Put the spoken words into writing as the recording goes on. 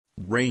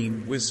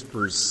rain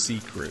whispers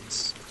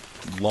secrets,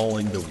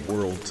 lulling the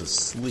world to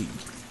sleep.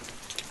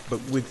 But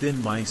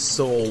within my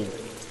soul,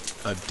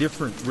 a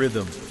different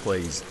rhythm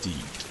plays deep.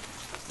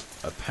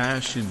 A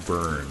passion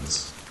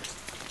burns,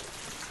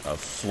 a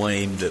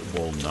flame that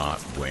will not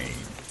wane,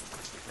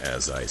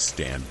 as I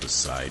stand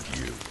beside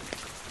you,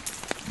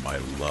 my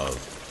love,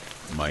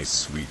 my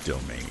sweet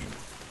domain.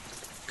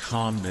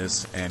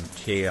 Calmness and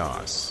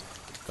chaos,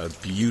 a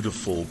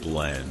beautiful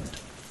blend,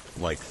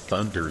 like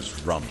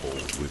thunder's rumble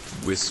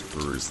with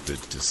whispers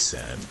that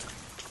descend.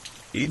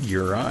 In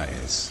your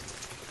eyes,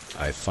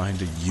 I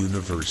find a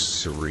universe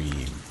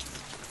serene,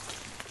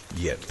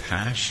 yet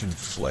passion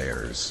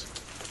flares,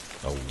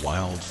 a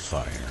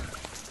wildfire,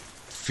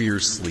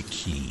 fiercely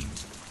keen.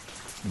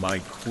 My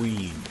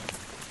queen,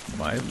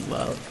 my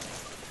love,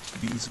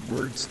 these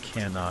words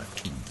cannot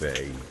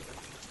convey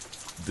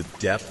the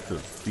depth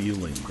of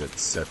feeling that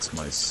sets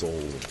my soul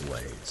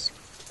ablaze.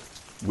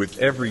 With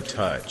every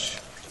touch,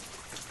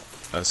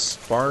 a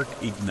spark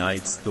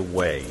ignites the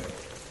way.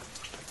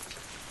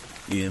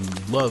 In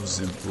love's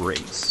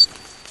embrace,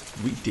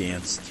 we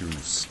dance through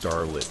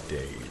starlit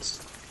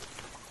days.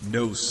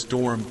 No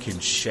storm can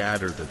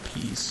shatter the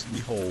peace we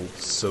hold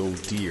so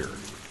dear.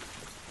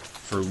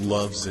 For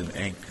love's an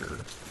anchor,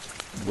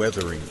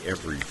 weathering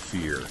every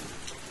fear.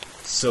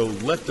 So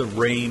let the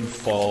rain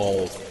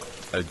fall,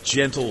 a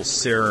gentle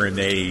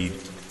serenade,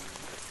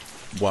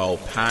 while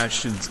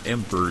passion's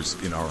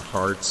embers in our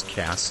hearts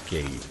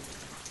cascade.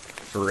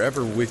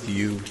 Forever with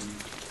you,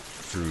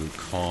 through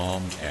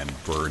calm and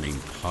burning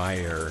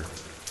pyre,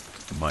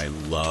 my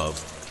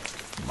love,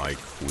 my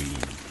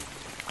queen,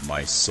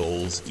 my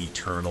soul's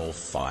eternal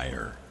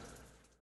fire.